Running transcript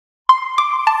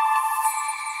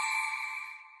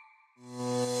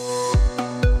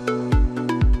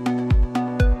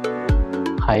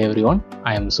Hi everyone,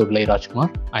 I am Sudalai Rajkumar.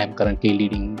 I am currently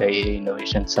leading the AI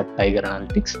innovations at Tiger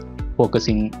Analytics,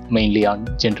 focusing mainly on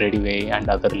generative AI and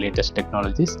other latest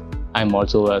technologies. I am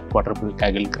also a quadruple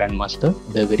Kaggle Grandmaster.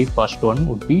 The very first one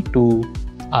would be to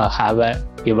have an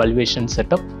evaluation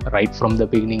setup right from the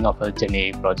beginning of a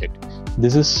GenAI project.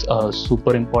 This is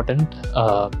super important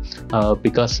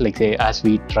because, like say, as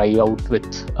we try out with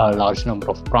a large number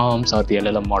of prompts or the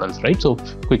LLM models, right? So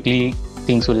quickly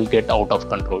things will get out of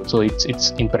control. So it's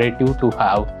imperative to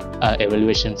have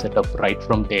evaluation setup right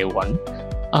from day one.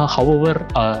 However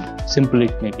simple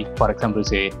it may be. For example,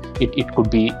 say it could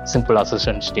be simple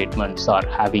assertion statements or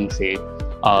having say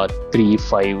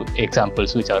 3-5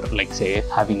 examples which are like say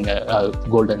having a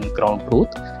golden ground truth,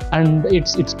 and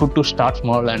it's good to start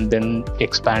small and then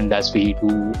expand as we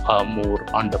do more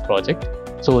on the project.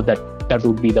 So that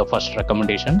would be the first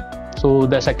recommendation. So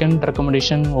the second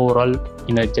recommendation overall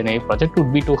in a GenAI project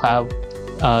would be to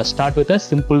have start with a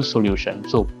simple solution.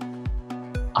 So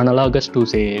analogous to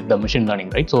say the machine learning,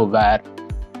 right? So where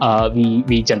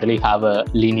we generally have a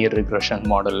linear regression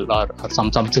model or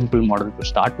some simple model to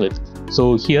start with.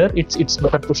 So here it's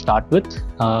better to start with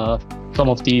some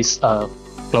of these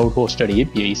cloud hosted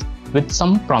APIs with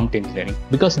some prompt engineering,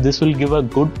 because this will give a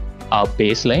good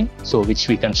baseline, so which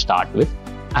we can start with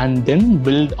and then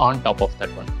build on top of that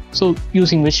one. So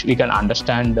using which we can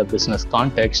understand the business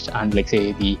context and like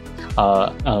say the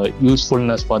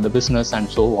usefulness for the business and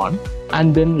so on,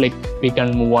 and then like we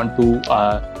can move on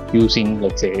to using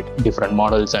let's say different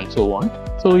models and so on.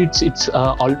 So it's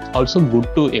also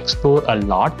good to explore a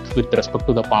lot with respect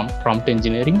to the prompt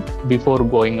engineering before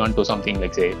going on to something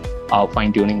like say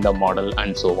fine tuning the model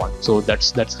and so on. So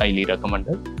that's highly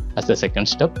recommended as the second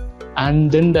step.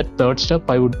 And then the third step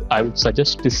I would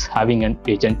suggest is having an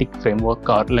agentic framework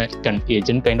or like an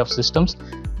agent kind of systems.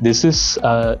 This is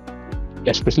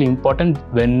especially important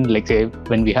when like say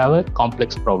when we have a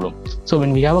complex problem. So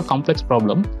when we have a complex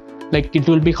problem, like it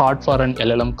will be hard for an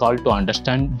LLM call to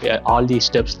understand all the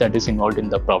steps that is involved in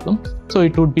the problem. So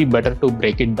it would be better to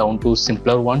break it down to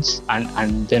simpler ones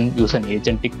and then use an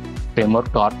agentic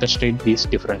framework to orchestrate these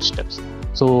different steps.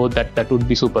 So that would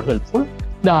be super helpful.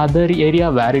 The other area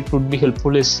where it would be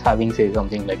helpful is having say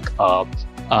something like a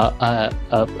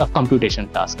computation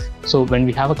task. So when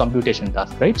we have a computation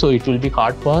task, right? So it will be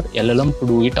hard for LLM to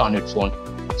do it on its own.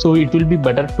 So it will be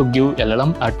better to give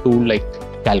LLM a tool like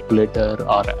calculator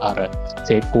or a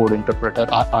say code interpreter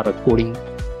or a coding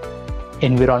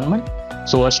environment,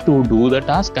 so as to do the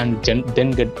task and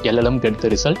then LLM get the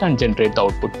result and generate the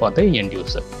output for the end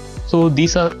user. So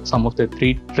these are some of the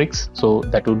 3 tricks. So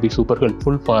that would be super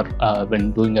helpful for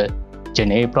when doing a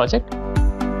GenAI project.